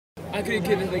I couldn't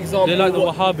give an example. They're like the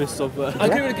Wahhabists of. I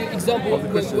couldn't give an example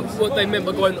of what they meant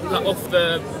by going like, off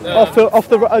the.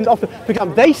 For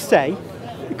example, they say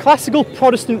classical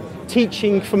Protestant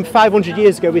teaching from 500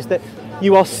 years ago is that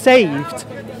you are saved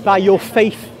by your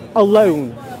faith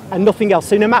alone and nothing else.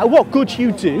 So no matter what good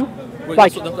you do, Wait,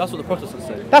 like that's what the Protestants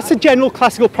say. that's a general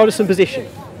classical Protestant position.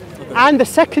 Okay. And the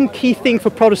second key thing for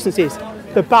Protestants is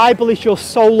the Bible is your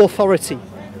sole authority.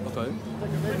 Okay.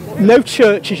 No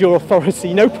church is your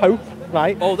authority, no pope,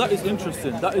 right? Oh, that is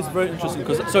interesting. That is very interesting.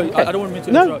 Because sorry, I don't want me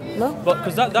to No, interrupt. no. But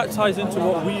because that ties into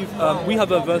what we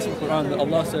have a verse in the Quran that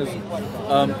Allah says.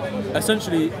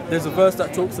 Essentially, there's a verse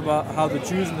that talks about how the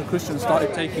Jews and the Christians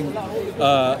started taking,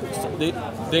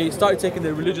 they started taking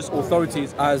their religious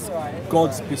authorities as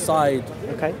gods beside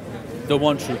Okay. the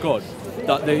one true God.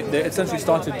 That they essentially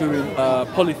started doing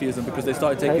polytheism because they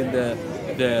started taking their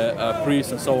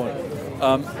priests and so on.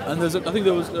 And there's a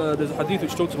hadith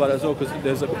which talks about it as well, because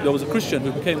there was a Christian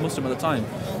who became Muslim at the time,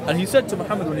 and he said to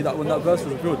Muhammad when that verse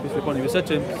was revealed, peace be upon him, he said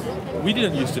to him, we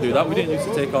didn't used to do that, we didn't used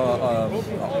to take our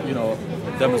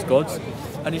them as gods.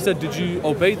 And he said, did you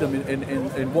obey them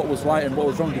in what was right and what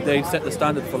was wrong? Did they set the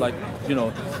standard for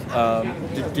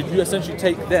did you essentially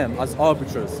take them as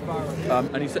arbiters?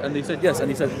 And they said yes,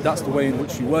 and he said that's the way in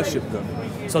which you worship them.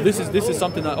 So this is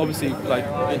something that obviously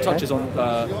it touches on.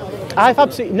 I have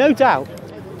absolutely no doubt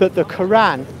that the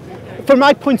Quran, from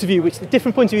my point of view, which is a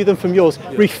different point of view than from yours,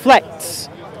 reflects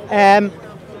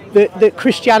the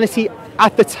Christianity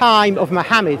at the time of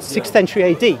Muhammad, 6th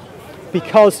century AD.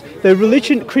 Because the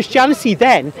religion, Christianity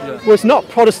then, was not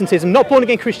Protestantism, not born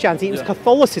again Christianity, it was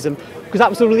Catholicism, because that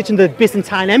was the religion of the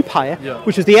Byzantine Empire,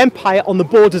 which was the empire on the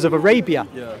borders of Arabia.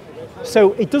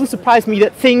 So it doesn't surprise me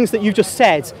that things that you just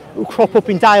said will crop up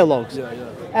in dialogues.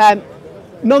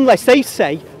 Nonetheless, they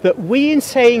say that in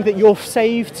saying that you're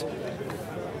saved,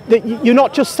 that you're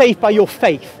not just saved by your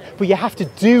faith, but you have to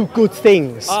do good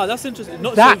things. That's interesting.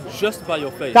 Not saved just by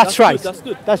your faith. That's right.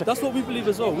 Good. That's what we believe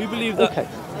as well. We believe that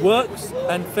works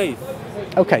and faith.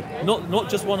 Okay. Not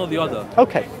just one or the other.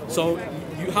 Okay. So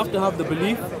you have to have the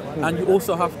belief, and you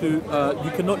also have to.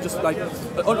 You cannot just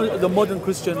the modern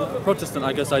Christian Protestant,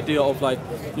 I guess, idea of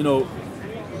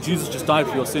Jesus just died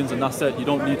for your sins and that's it. You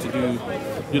don't need to do,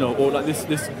 or like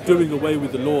this doing away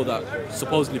with the law that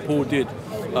supposedly Paul did.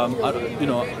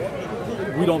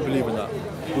 We don't believe in that.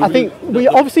 I think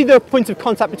obviously there are points of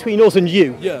contact between us and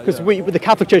you, because the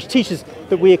Catholic Church teaches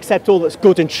that we accept all that's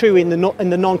good and true in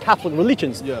the non-Catholic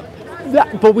religions.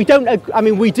 But we don't. I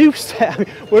mean, we do.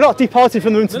 We're not departed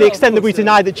from them to the extent that we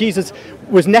deny that Jesus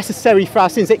was necessary for our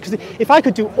sins. Because if I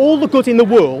could do all the good in the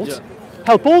world,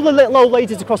 help all the little old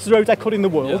ladies across the road I could in the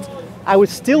world, I would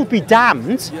still be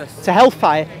damned to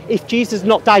hellfire if Jesus had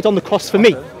not died on the cross for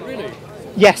me. Really?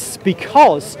 Yes,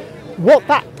 because what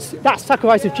that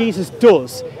sacrifice of Jesus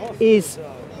does is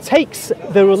takes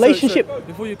the relationship. So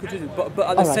before you continue, but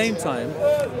at the same time,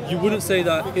 you wouldn't say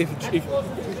that if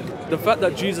the fact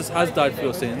that Jesus has died for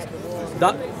your sins,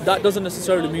 that doesn't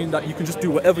necessarily mean that you can just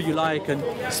do whatever you like and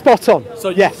spot on. So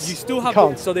yes, you still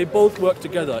have so they both work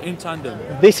together in tandem.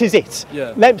 This is it.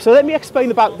 So let me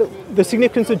explain about the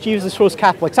significance of Jesus for us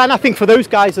Catholics, and I think for those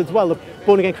guys as well,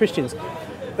 born again Christians.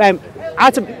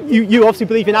 Adam, you obviously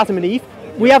believe in Adam and Eve.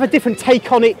 We have a different take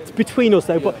on it between us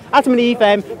though, but Adam and Eve,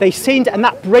 they sinned, and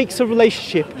that breaks a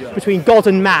relationship between God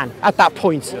and man at that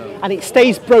point. And it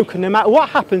stays broken. No matter what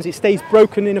happens, it stays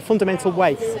broken in a fundamental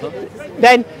way.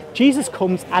 Then Jesus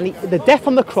comes, and the death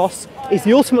on the cross is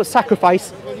the ultimate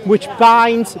sacrifice which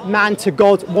binds man to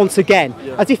God once again,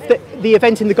 as if the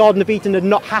event in the Garden of Eden had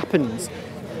not happened.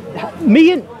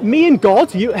 Me and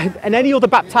God, you and any other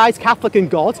baptized Catholic and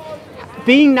God,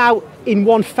 being now in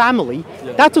one family,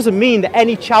 that doesn't mean that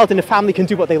any child in a family can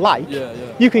do what they like.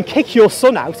 You can kick your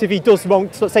son out if he does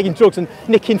wrong, start taking drugs and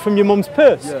nicking from your mum's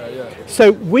purse.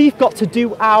 So we've got to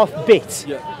do our bit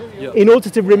in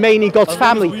order to remain in God's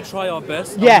family. As we try our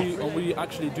best and we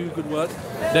actually do good work,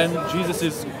 then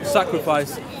Jesus'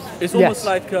 sacrifice is almost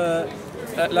like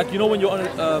when you're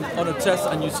on a test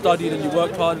and you studied and you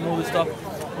worked hard and all this stuff,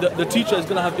 the teacher is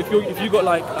going to have, if you got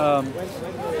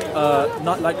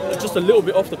not like just a little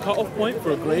bit off the cut-off point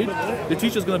for a grade, the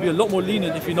teacher's going to be a lot more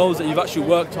lenient if he knows that you've actually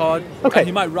worked hard. And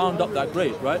he might round up that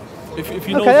grade, right? If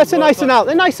you know that's a nice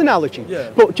analogy.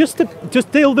 But just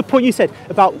deal with the point you said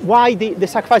about why the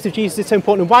sacrifice of Jesus is so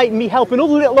important, and why me helping all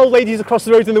the little old ladies across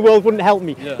the road in the world wouldn't help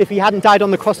me if he hadn't died on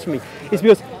the cross for me, is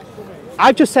because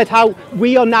I've just said how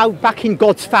we are now back in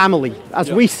God's family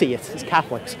as we see it as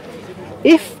Catholics.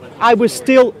 If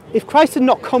Christ had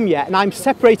not come yet and I'm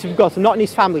separated from God and not in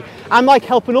his family, I'm like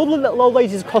helping all the little old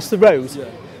ladies across the road,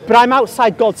 but I'm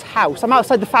outside God's house, I'm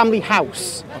outside the family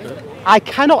house. I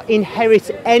cannot inherit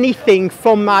anything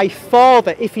from my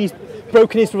father if he's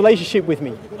broken his relationship with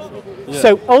me. Yeah.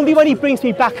 So only when he brings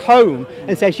me back home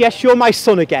and says, yes, you're my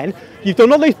son again, you've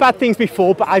done all those bad things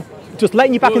before, but I've just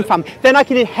letting you back in the family, then I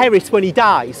can inherit when he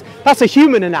dies. That's a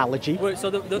human analogy. Wait, so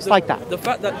it's like that. The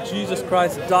fact that Jesus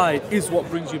Christ died is what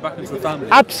brings you back into the family?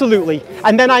 Absolutely.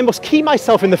 And then I must keep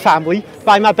myself in the family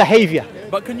by my behaviour.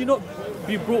 But can you not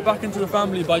be brought back into the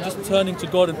family by just turning to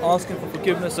God and asking for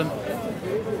forgiveness and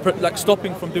like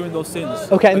stopping from doing those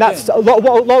sins? Okay, and that's what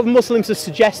a lot of Muslims have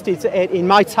suggested in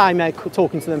my time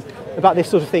talking to them about this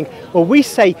sort of thing. Well, we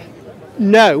say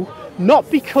no, not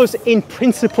because in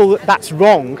principle that's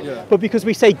wrong, but because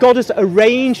we say God has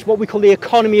arranged what we call the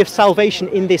economy of salvation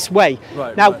in this way.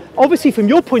 Now, obviously from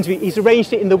your point of view, he's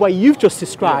arranged it in the way you've just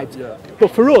described.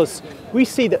 But for us, we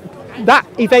see that that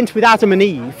event with Adam and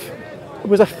Eve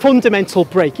was a fundamental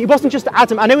break. It wasn't just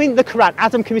Adam. I know in the Quran,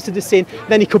 Adam committed a sin,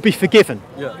 then he could be forgiven.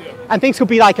 And things could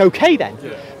be like, okay then.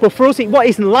 But for us, it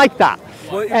isn't like that.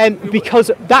 Because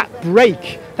that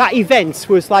break, that event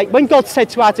was like, when God said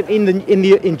to Adam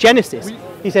in Genesis,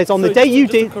 he says, on the day you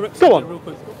did... Go on. Real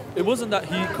quick. It wasn't that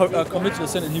he committed a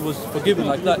sin and he was forgiven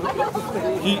like that.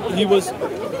 He was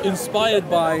inspired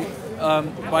by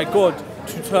God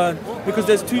to turn... Because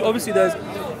there's two... Obviously, there's...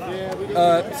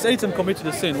 Satan committed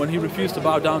a sin when he refused to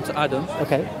bow down to Adam.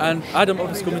 And Adam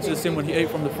obviously committed a sin when he ate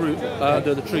from the fruit,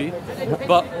 the tree.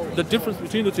 But the difference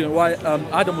between the two and why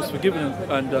Adam was forgiven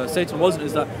and Satan wasn't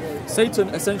is that Satan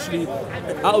essentially,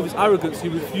 out of his arrogance, he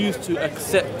refused to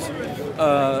accept,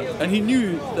 and he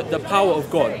knew the power of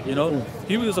God. You know,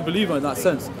 he was a believer in that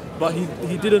sense, but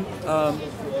he didn't.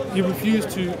 He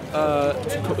refused to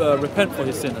repent for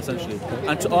his sin, essentially,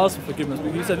 and to ask for forgiveness.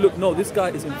 He said, look, no, this guy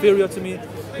is inferior to me.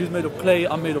 He's made of clay,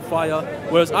 I'm made of fire.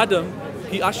 Whereas Adam,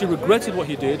 he actually regretted what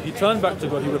he did. He turned back to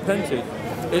God, he repented.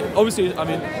 Obviously, I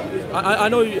mean, I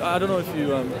know, I don't know if you,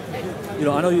 you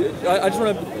know, I know you, I just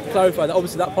want to clarify that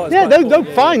obviously that part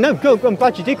is fine, no, good, I'm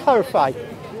glad you did clarify.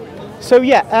 So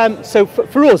yeah, so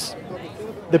for us,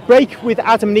 the break with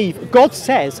Adam and Eve, God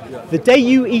says, the day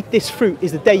you eat this fruit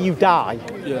is the day you die.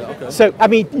 So, I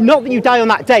mean, not that you die on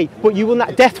that day, but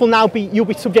death will now be, you'll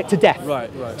be subject to death.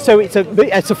 So it's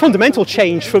a fundamental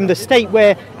change from the state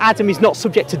where Adam is not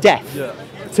subject to death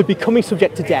to becoming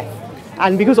subject to death.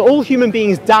 And because all human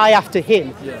beings die after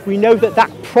him, we know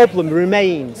that problem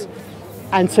remains.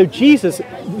 And so Jesus,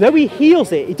 though he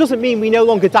heals it, it doesn't mean we no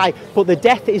longer die, but the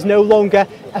death is no longer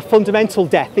a fundamental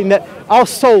death, in that our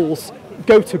souls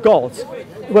go to God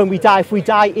when we die, if we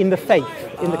die in the faith,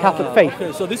 in the Catholic faith.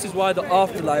 Okay, so this is why the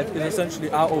afterlife is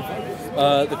essentially out of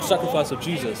the sacrifice of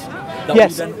Jesus.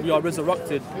 That we are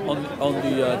resurrected on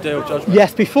the day of judgment.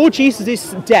 Yes, before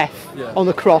Jesus' death on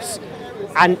the cross,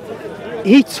 and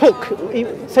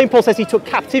St. Paul says he took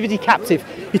captivity captive.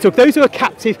 He took those who were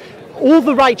captive. All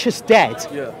the righteous dead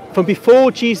from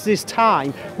before Jesus'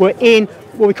 time were in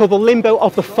what we call the limbo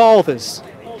of the fathers,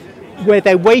 where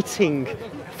they're waiting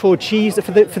for Jesus,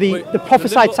 for the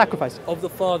prophesied sacrifice. Of the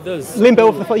fathers. Limbo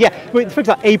of the fathers, yeah. For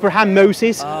example, Abraham,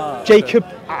 Moses, Jacob,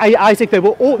 Isaac, they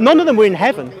were all, none of them were in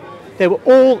heaven. They were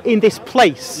all in this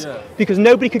place because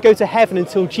nobody could go to heaven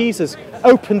until Jesus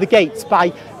opened the gates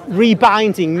by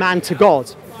rebinding man to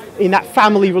God in that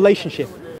family relationship.